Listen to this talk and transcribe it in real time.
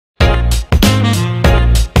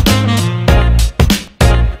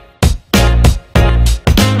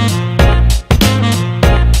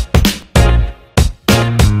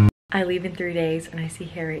I leave in 3 days and I see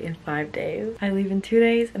Harry in 5 days. I leave in 2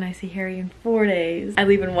 days and I see Harry in 4 days. I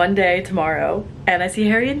leave in 1 day tomorrow and I see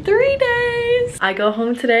Harry in 3 days. I go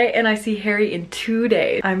home today and I see Harry in 2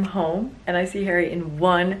 days. I'm home and I see Harry in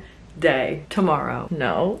 1 day tomorrow.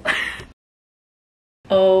 No.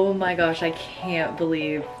 Oh my gosh, I can't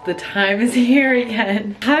believe the time is here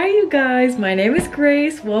again. Hi you guys, my name is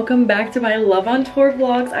Grace. Welcome back to my Love on Tour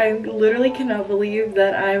vlogs. I literally cannot believe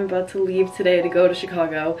that I'm about to leave today to go to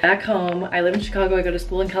Chicago. Back home, I live in Chicago, I go to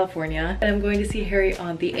school in California, and I'm going to see Harry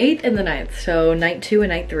on the 8th and the 9th, so night 2 and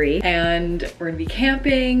night 3. And we're gonna be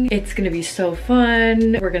camping. It's gonna be so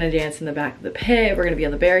fun. We're gonna dance in the back of the pit. We're gonna be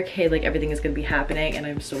on the barricade, like everything is gonna be happening and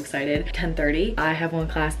I'm so excited. 10:30, I have one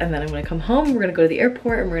class and then I'm gonna come home. We're gonna go to the airport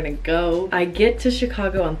and we're gonna go. I get to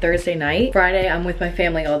Chicago on Thursday night. Friday, I'm with my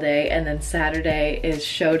family all day, and then Saturday is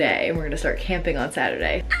show day, and we're gonna start camping on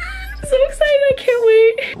Saturday. I'm so excited, I can't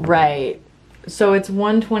wait. Right. So it's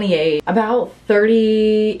 1:28. About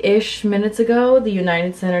 30-ish minutes ago, the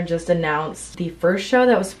United Center just announced the first show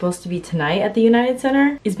that was supposed to be tonight at the United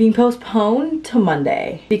Center is being postponed to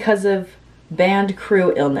Monday because of band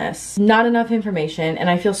crew illness. Not enough information, and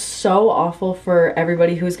I feel so awful for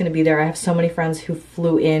everybody who's gonna be there. I have so many friends who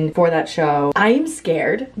flew in for that show. I am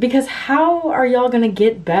scared because how are y'all gonna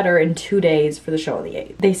get better in 2 days for the show on the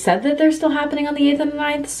 8th? They said that they're still happening on the 8th and the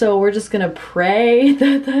 9th, so we're just gonna pray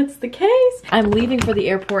that that's the case. I'm leaving for the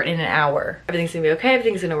airport in an hour. Everything's gonna be okay,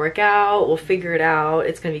 everything's gonna work out, we'll figure it out,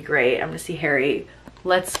 it's gonna be great. I'm gonna see Harry.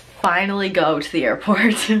 Let's finally go to the airport.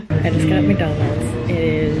 I just got McDonald's. It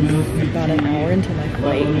is about an hour until my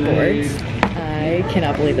flight boards. I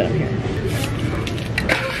cannot believe that I'm here.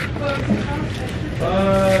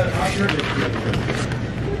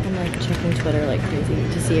 I'm like checking Twitter like crazy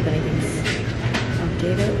to see if anything's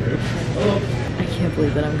updated. I can't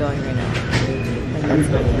believe that I'm going right now. Like that's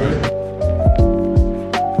not kidding.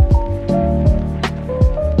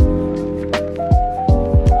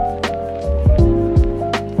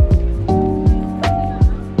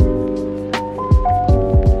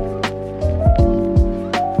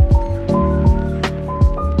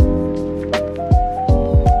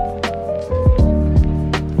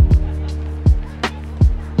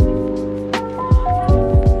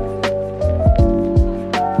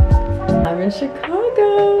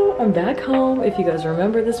 Chicago. I'm back home. If you guys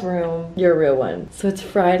remember this room, you're a real one. So it's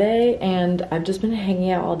Friday and I've just been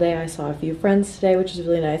hanging out all day. I saw a few friends today, which is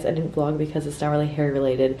really nice. I didn't vlog because it's not really Harry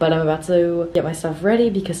related, but I'm about to get my stuff ready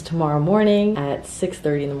because tomorrow morning at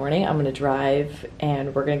 6:30 in the morning, I'm gonna drive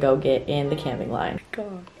and we're gonna go get in the camping line.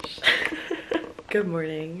 Gosh. Good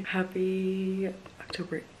morning. Happy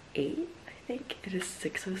October 8th. I think it is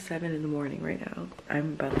 6:07 in the morning right now.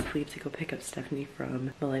 I'm about to leave to go pick up Stephanie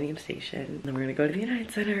from Millennium Station. Then we're gonna go to the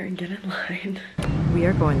United Center and get in line. We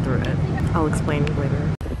are going through it. I'll explain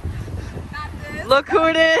later. Look who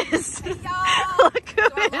it is! Look who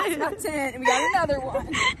it is! And we got another one.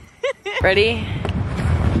 Ready?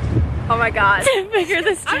 Oh my god. Figure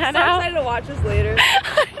this tent out. I'm so excited to watch this later.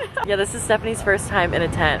 Yeah, this is Stephanie's first time in a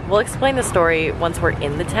tent. We'll explain the story once we're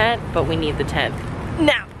in the tent, but we need the tent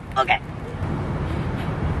now. Okay.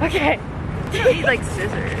 Okay. You need like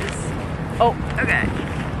scissors. Oh, okay.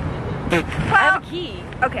 Well, I have a key.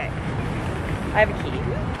 Okay. I have a key.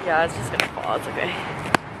 Yeah, it's just gonna fall. It's okay.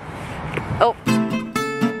 Oh.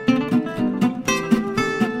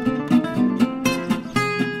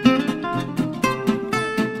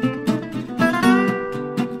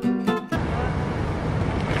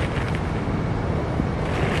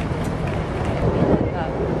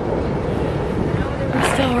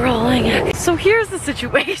 So here's the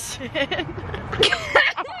situation.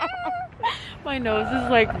 My nose is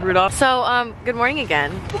like Rudolph. So, good morning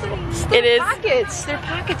again. It is pockets. There are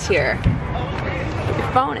pockets here. Put your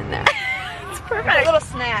phone in there. It's perfect. Little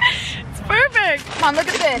snacks. It's perfect. Come on, look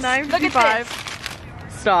at this. 9:55. Look at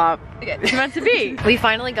this. Stop. Okay. It's meant to be. We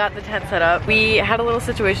finally got the tent set up. We had a little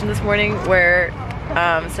situation this morning where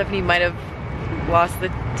Stephanie might have lost the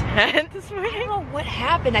tent this morning. I don't know what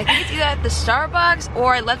happened. I think it's either at the Starbucks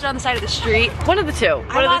or I left it on the side of the street. One of the two.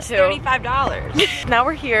 I lost $35. Now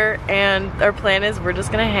we're here and our plan is we're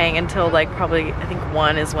just gonna hang until like probably I think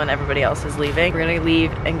 1 is when everybody else is leaving. We're gonna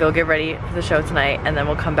leave and go get ready for the show tonight and then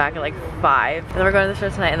we'll come back at like 5. And then we're going to the show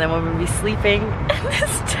tonight and then we're gonna be sleeping in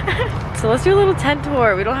this tent. So let's do a little tent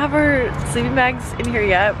tour. We don't have our sleeping bags in here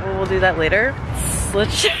yet, but we'll do that later. So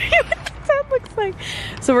let's show you what the tent looks like.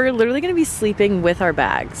 So we're literally gonna be sleeping with our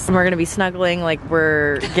bags. And we're gonna be snuggling like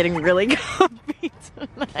we're getting really comfy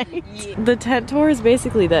tonight. Yeah. The tent tour is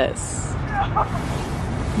basically this.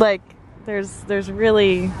 Like, there's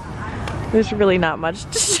really not much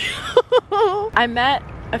to show. I met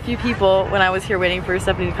a few people when I was here waiting for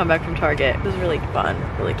Stephanie to come back from Target. It was really fun,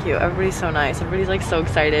 really cute. Everybody's so nice. Everybody's like so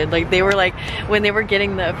excited. Like they were like, when they were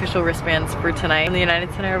getting the official wristbands for tonight in the United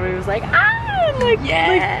Center, everybody was like, ah, and like,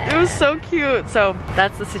 yeah. Like, it was so cute. So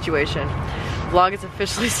that's the situation. Vlog is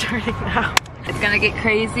officially starting now. It's gonna get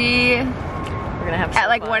crazy. We're gonna have at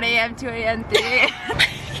like fun. 1 a.m., 2 a.m., 3 a.m.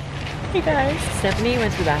 Hey guys. Stephanie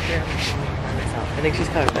went to the bathroom by myself. I think she's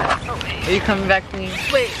coming back. Oh, wait. Are you coming back, please?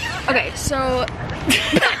 Wait, okay, so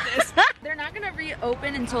they're not gonna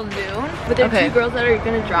reopen until noon, but there are two girls that are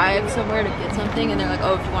gonna drive somewhere to get something, and they're like,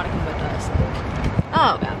 oh, if you want to come with us.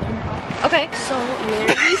 Oh, bathroom. Okay, so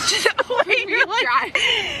literally just wait, you're like, drive.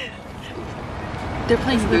 They're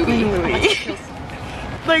playing Louis.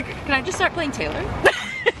 Like, can I just start playing Taylor?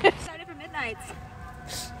 Excited for Midnights.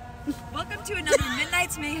 Welcome to another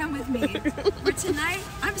Midnight's Mayhem with me. Where tonight,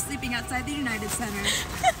 I'm sleeping outside the United Center.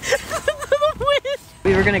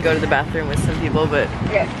 We were gonna go to the bathroom with some people, but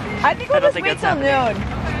okay. I think we'll just wait till noon.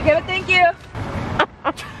 Okay, but thank you.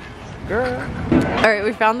 Girl. Alright,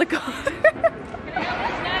 we found the car.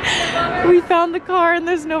 We found the car and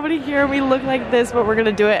there's nobody here and we look like this, but we're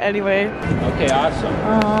gonna do it anyway. Okay, awesome.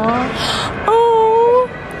 Aww. Oh,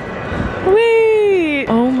 wait.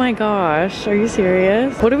 Oh my gosh, are you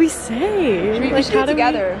serious? What do we say? Should we should do it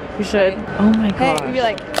together? We should. Oh my gosh. Hey, we'd be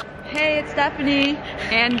like, hey, it's Stephanie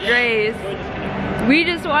and Grace. We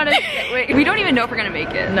just want to, wait, we don't even know if we're gonna make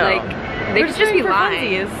it. No. Like, they could just be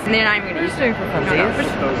lying. Funsies. And they're not even gonna use it. For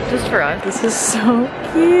funsies. Just for us. This is so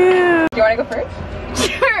cute. Do you wanna go first?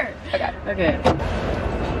 Sure. Okay. Okay.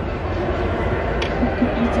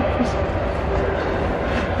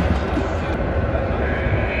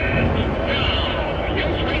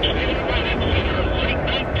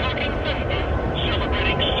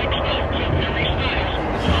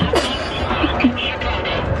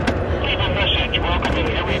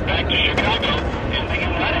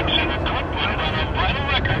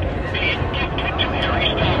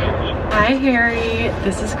 Hi Harry,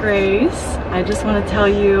 this is Grace. I just want to tell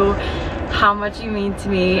you how much you mean to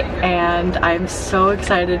me and I'm so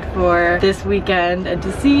excited for this weekend and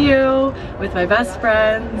to see you with my best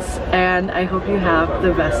friends and I hope you have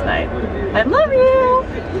the best night. I love you!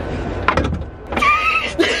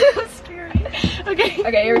 That was scary. Okay.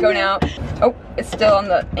 Okay, here we go now. Oh, it's still on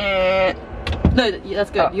the No,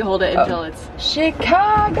 that's good. You hold it until it's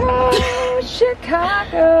Chicago,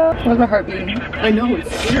 Chicago. Where's my heart beating? I know, it's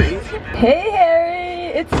scary. Hey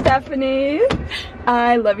Harry, it's Stephanie.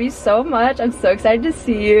 I love you so much. I'm so excited to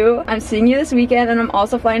see you. I'm seeing you this weekend and I'm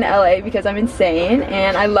also flying to LA because I'm insane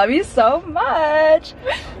and I love you so much.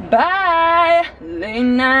 Bye. Late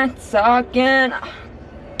night talking.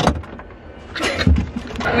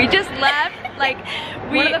 We just left, like,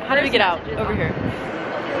 how do we get out? Over here.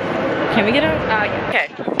 Can we get out? Yeah.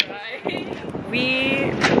 Okay.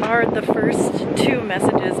 We are the first two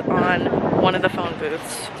messages on one of the phone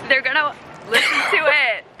booths. They're gonna listen to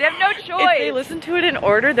it. They have no choice. If they listen to it in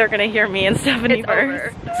order, they're gonna hear me and Stephanie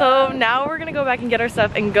first. So now we're gonna go back and get our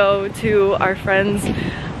stuff and go to our friend's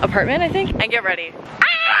apartment, I think, and get ready.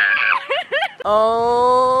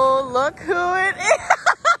 Oh, look who it is.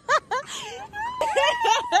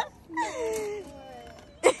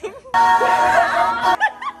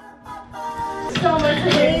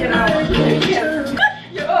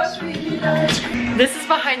 This is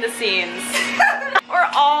behind the scenes. We're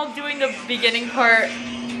all doing the beginning part of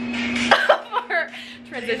our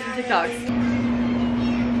transition TikToks.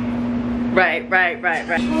 Right.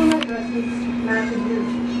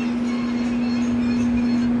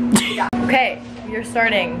 Okay, we are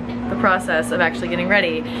starting the process of actually getting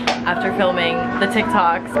ready after filming the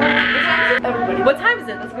TikToks. What time is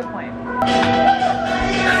it? That's a good point.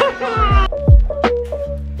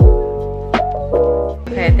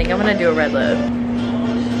 Okay, I think I'm gonna do a red lip.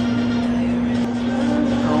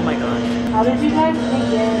 Oh my gosh. How did you guys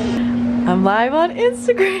make it? I'm live on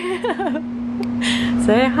Instagram.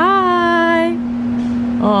 Say hi.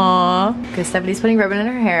 Aww. Okay, Stephanie's putting ribbon in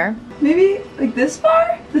her hair. Maybe like this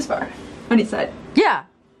far? This far. On each side. Yeah.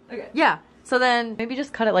 Okay. Yeah. So then maybe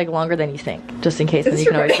just cut it like longer than you think. Just in case, then you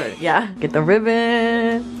can always start it. Yeah. Get the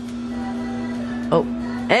ribbon. Oh.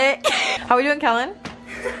 Hey. How are we doing, Kellen?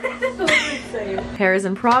 Hair is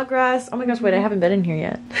in progress. Oh my gosh, wait, I haven't been in here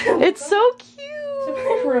yet. It's so cute.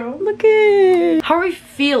 Look at it. How are we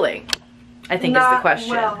feeling? I think is the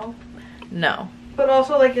question. Well, no. but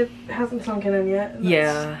also like it hasn't sunken in yet. And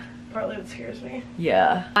Yeah. that's partly what scares me.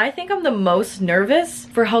 Yeah. I think I'm the most nervous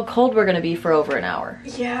for how cold we're gonna be for over an hour.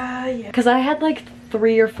 Yeah. Cause I had like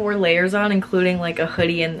 3 or 4 layers on, including like a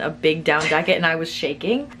hoodie and a big down jacket, and I was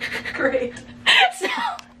shaking. Great. So,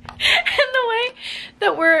 and the way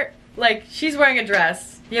that we're like, she's wearing a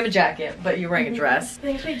dress You have a jacket, but you're wearing a dress. The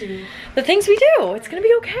things we do. The things we do. It's gonna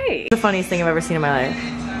be okay. The funniest thing I've ever seen in my life.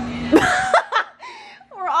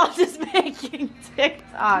 We're all just making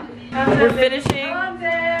TikTok. We're finishing.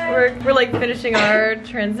 We're like finishing our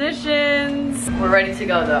transitions. We're ready to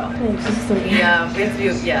go though. Yeah, we have to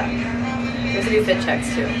do We have to do fit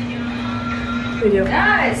checks too. We do.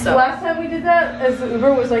 Nice. So Last time we did that, as the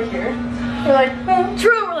Uber was like here. We're like, oh.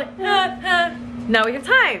 true. We're like, now we have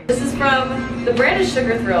time. This is from the brand is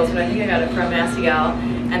Sugar Thrills, but I think I got it from Nasty Gal.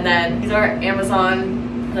 And then these are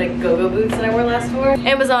Amazon like go-go boots that I wore last tour.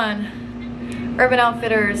 Amazon, Urban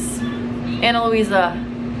Outfitters, Ana Luisa.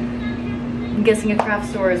 I'm guessing a craft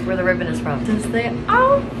store is where the ribbon is from. This is the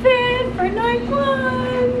outfit for night 1.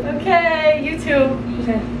 Okay, you two.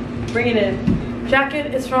 Okay. Bring it in.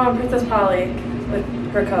 Jacket is from Princess Polly with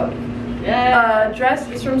her coat. Yeah. Dress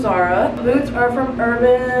is from Zara. Boots are from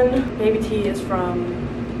Urban. Baby tee is from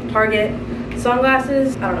Target.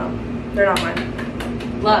 Sunglasses, I don't know. They're not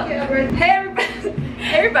mine. Love. Hey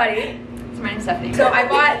everybody. My name's Stephanie. So I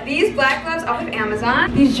bought these black gloves off of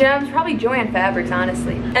Amazon. These gems, probably Joann Fabrics,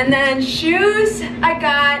 honestly. And then shoes I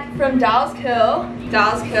got from Dolls Kill.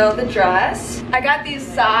 Dolls Kill, the dress. I got these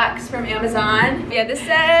socks from Amazon. Yeah, this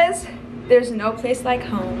says, "There's no place like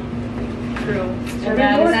home." True. And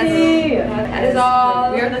that is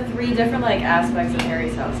all. We are the 3 different like aspects of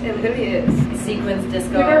Harry's house. It literally is. Sequence,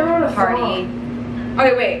 disco, never wrote a party.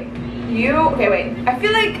 Okay, wait. Okay, wait. I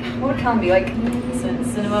feel like, what would Colin be? Like,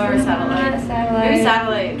 Cinema or satellite? Satellite. Maybe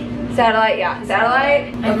satellite. Satellite, yeah.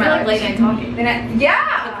 Satellite. I feel like late night talking.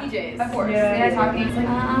 Yeah! The PJs. Of course. Yeah, Late night talking. It's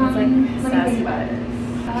like sassy vibes.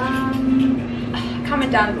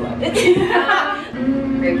 Comment down below.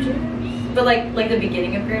 Grape juice. But like the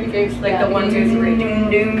beginning of grape juice, like the 1, 2, 3.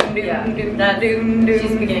 Yeah, that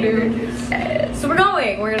she's the beginning of grape juice. So we're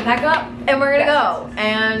going. We're gonna pack up and we're gonna go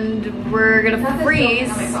and we're gonna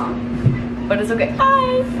freeze. But it's okay.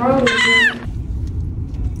 Bye.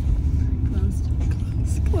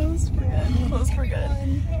 Closed for good. Closed for good.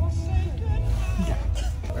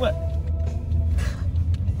 What?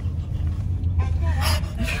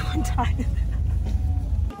 Everyone died.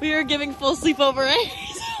 We are giving full sleepover.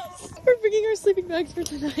 We're bringing our sleeping bags for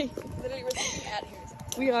tonight. Literally, we're sleeping at Harry's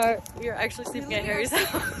house. We are actually sleeping at Harry's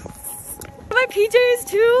house. My PJs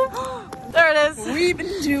too. There it is. We've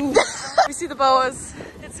been too. We see the boas.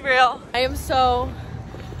 It's real. I am so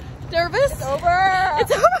nervous. It's over.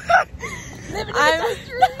 It's over.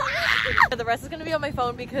 The rest is gonna be on my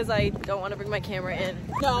phone because I don't want to bring my camera in.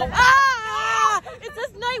 No. Ah! It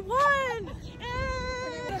says night 1.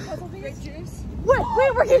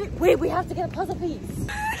 Wait, we have to get a puzzle piece.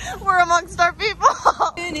 We're amongst our people.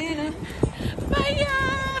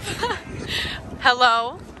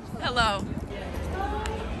 Hello. Hello.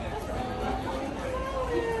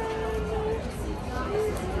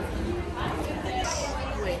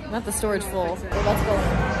 Not the storage full. We're about to go in.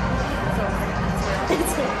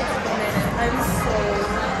 I'm so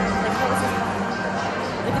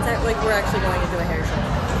like we're actually going into a hair show.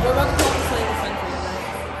 We're about to go to the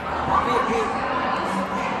country.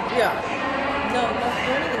 Yeah. No,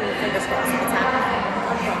 don't even need fingers crossed. It's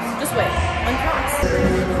happening. Uncross. Just wait. Uncross.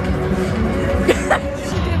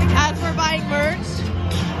 As we're buying merch,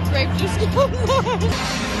 grape juice goes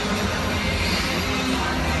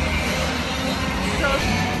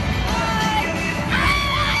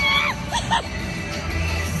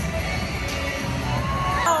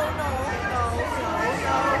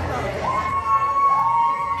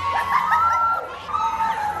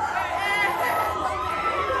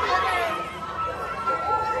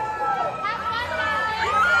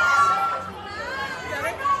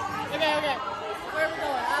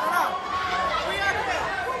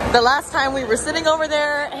The last time we were sitting over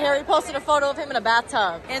there, Harry posted a photo of him in a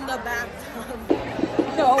bathtub. In the bathtub.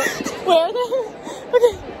 No. Where?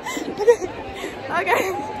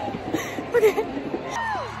 Okay.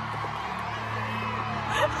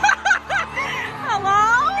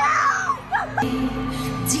 Hello?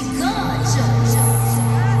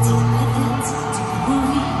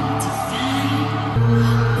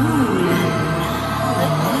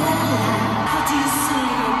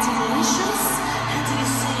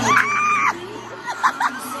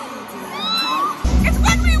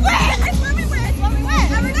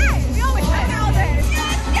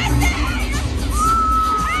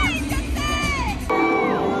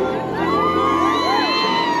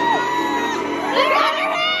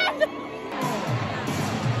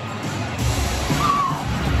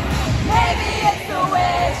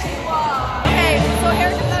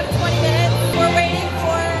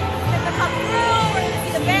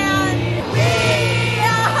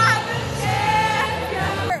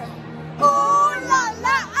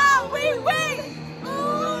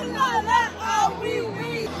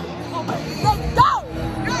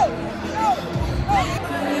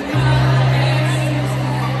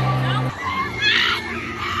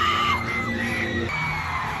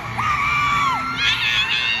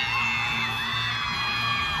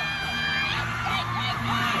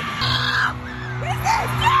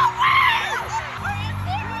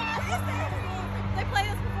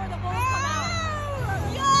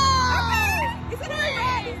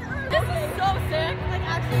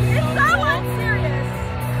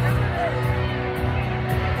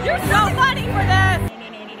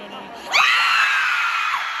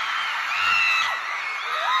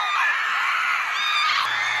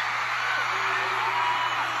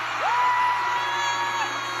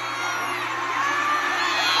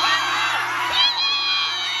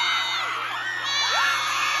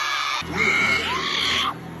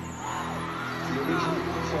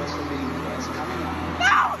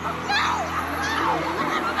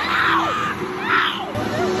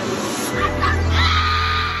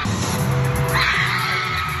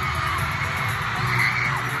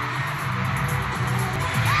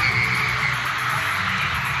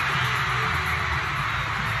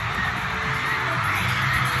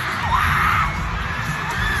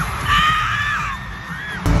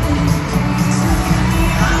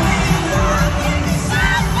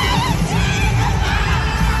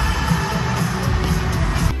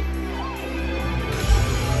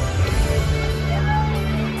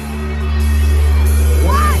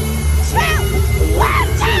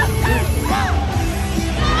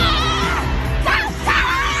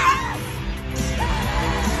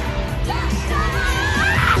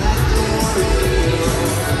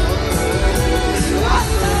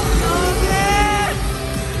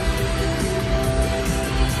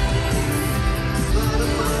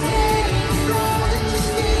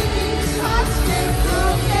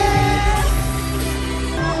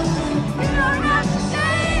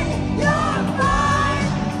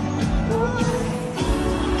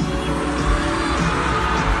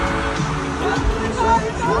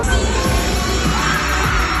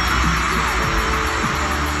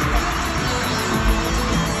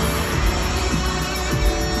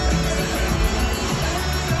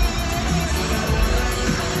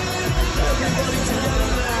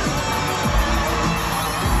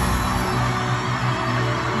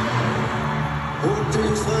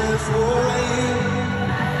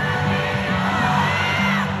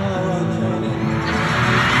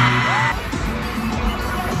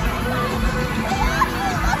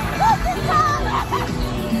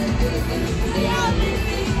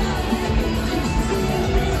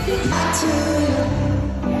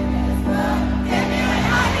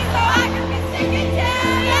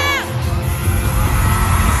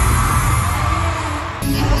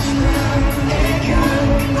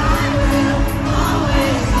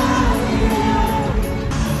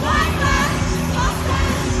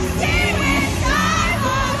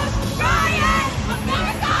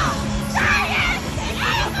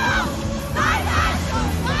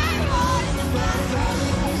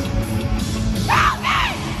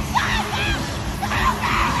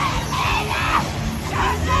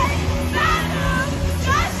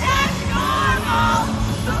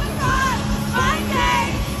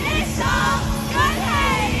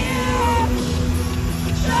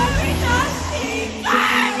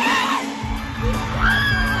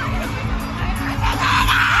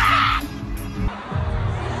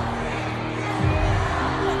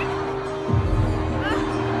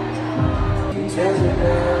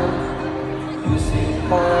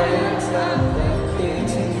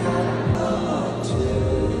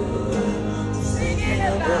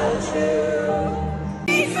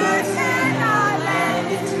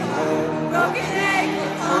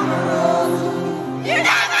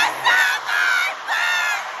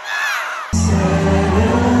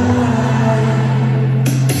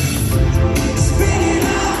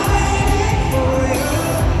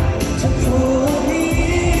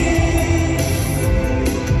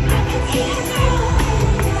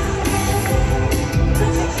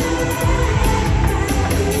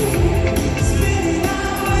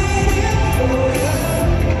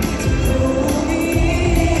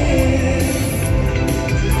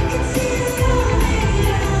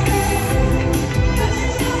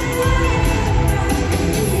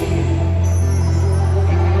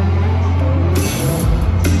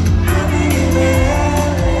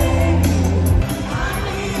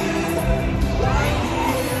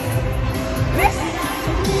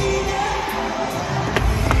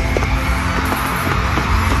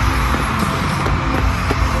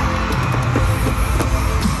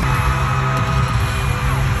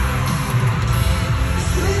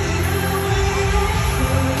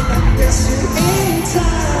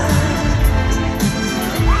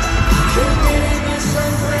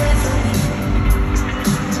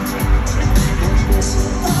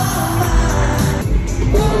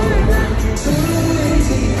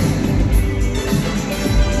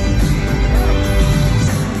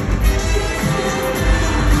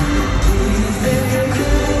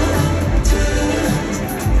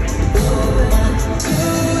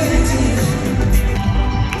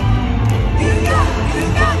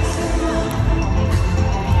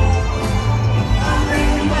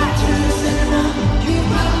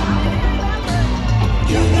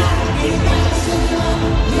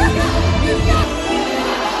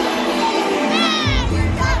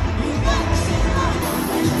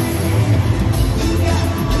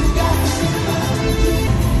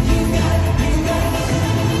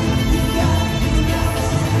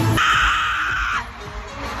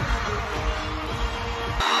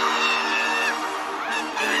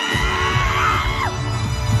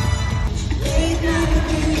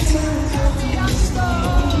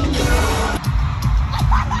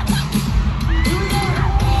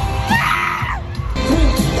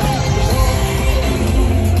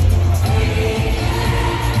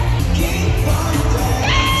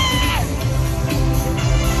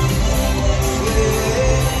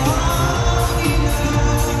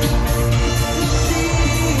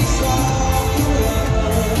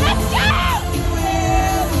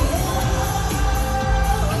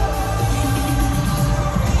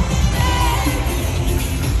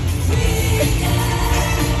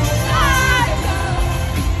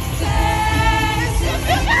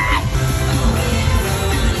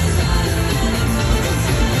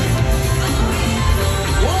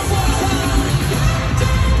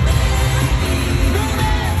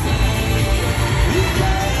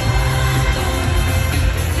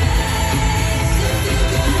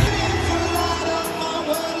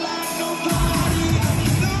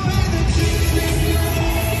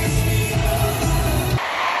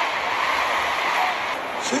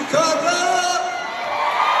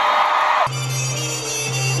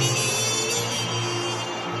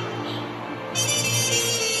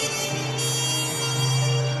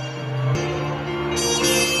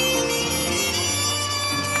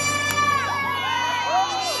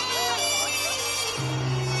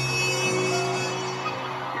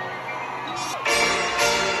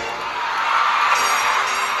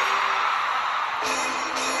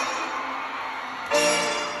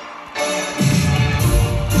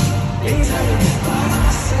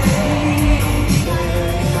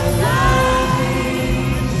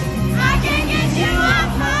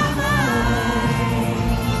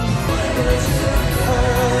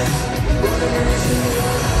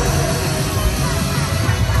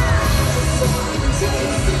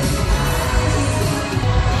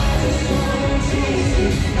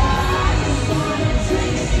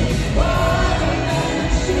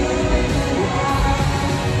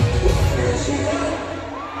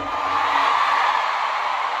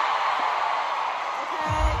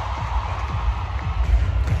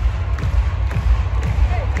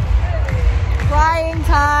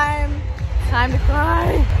 Time to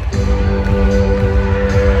cry.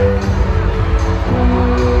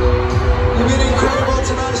 You've been incredible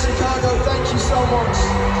tonight, Chicago. Thank you so much.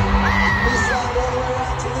 This side, all the way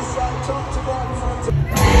around to this side, top to bottom, front to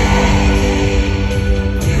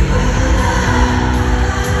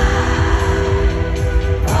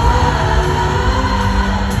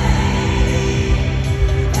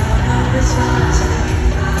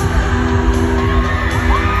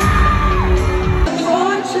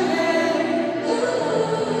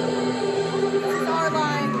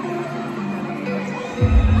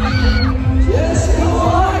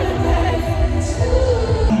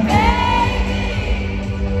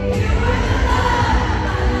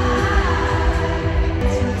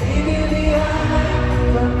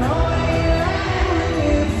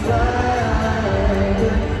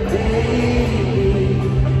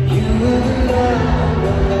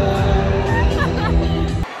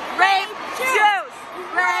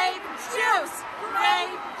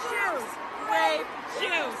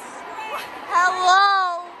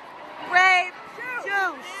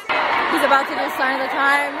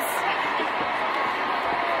times.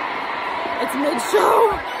 It's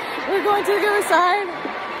mid-show. We're going to the other side.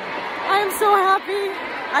 I am so happy.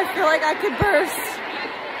 I feel like I could burst.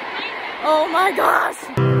 Oh my gosh.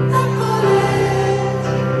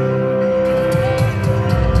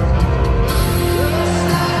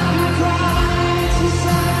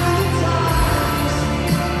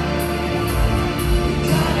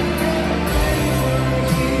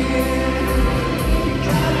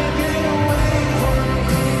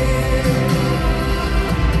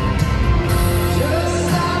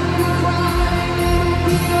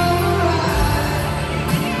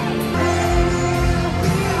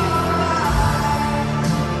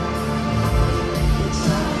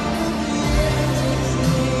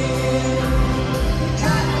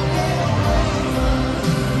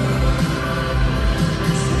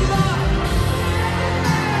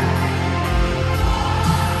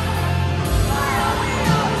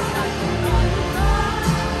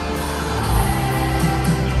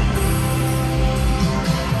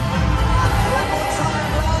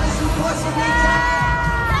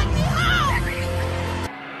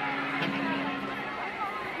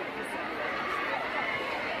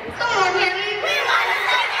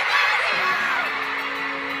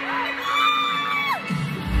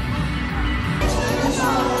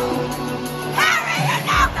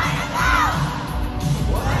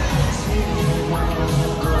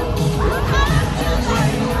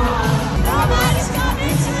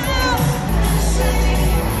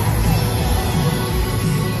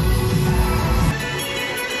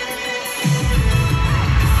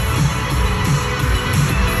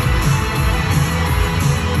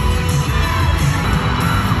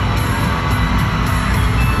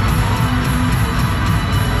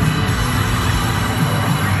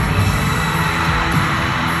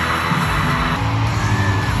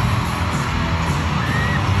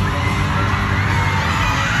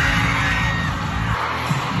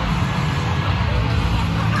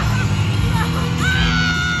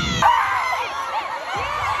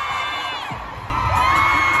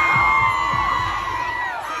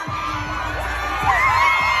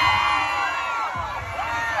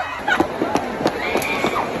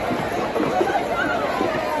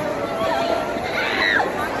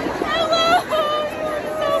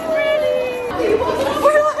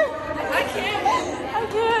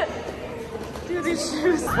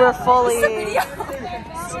 We're fully.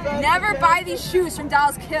 Never buy these shoes from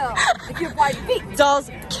Dolls Kill if you have wide feet. Dolls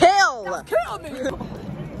Kill! Kill me!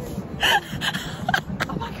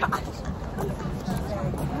 Oh my gosh.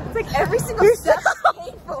 It's like every single step is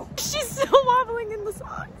painful. She's still wobbling in the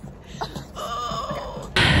socks.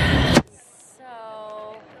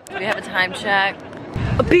 So, we have a time check.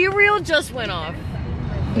 A Be Real just went off.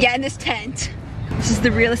 Yeah, in this tent. This is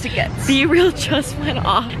the realest it gets. Be Real just went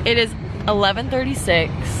off. It is 11:36.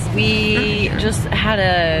 We just had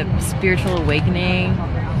a spiritual awakening,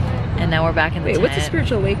 and now we're back in the tent. What's a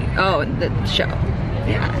spiritual awakening? Oh, the show.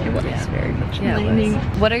 Yeah, it was very much enlightening.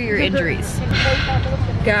 What are your injuries?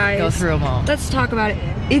 Guys, go through them all. Let's talk about it.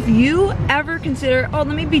 If you ever consider, oh,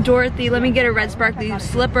 let me be Dorothy, let me get a red sparkly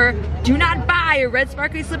slipper, do not buy a red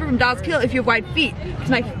sparkly slipper from Dolls Kill if you have wide feet. Because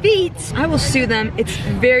my feet, I will sue them. It's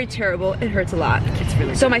very terrible. It hurts a lot. It's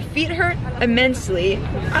really so my feet hurt immensely.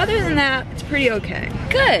 Other than that, it's pretty okay.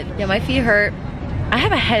 Good. Yeah, my feet hurt. I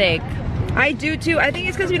have a headache. I do too. I think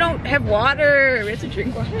it's because we don't have water. We have to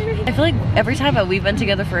drink water. I feel like every time that we've been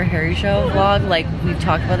together for a Harry Show vlog, like we've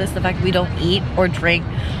talked about this, the fact that we don't eat or drink.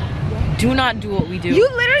 Do not do what we do. You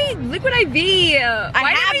literally liquid IV.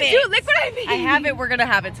 Why did we do liquid IV? I have it. We're gonna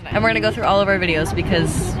have it tonight, and we're gonna go through all of our videos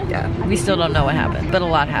because we still don't know what happened, but a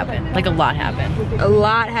lot happened. Like a lot happened. A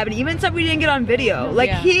lot happened. Even stuff we didn't get on video.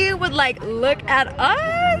 Like he would like look at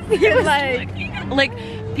us. He was like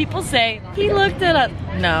people say he looked at us.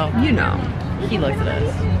 No, you know, he looked at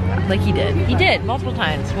us. Like he did. He did multiple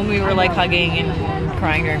times when we were like hugging and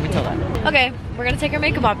crying during Matilda. Okay, we're gonna take our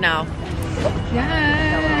makeup off now.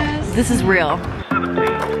 Yes. This is real. 17, 18,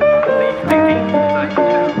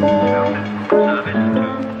 32,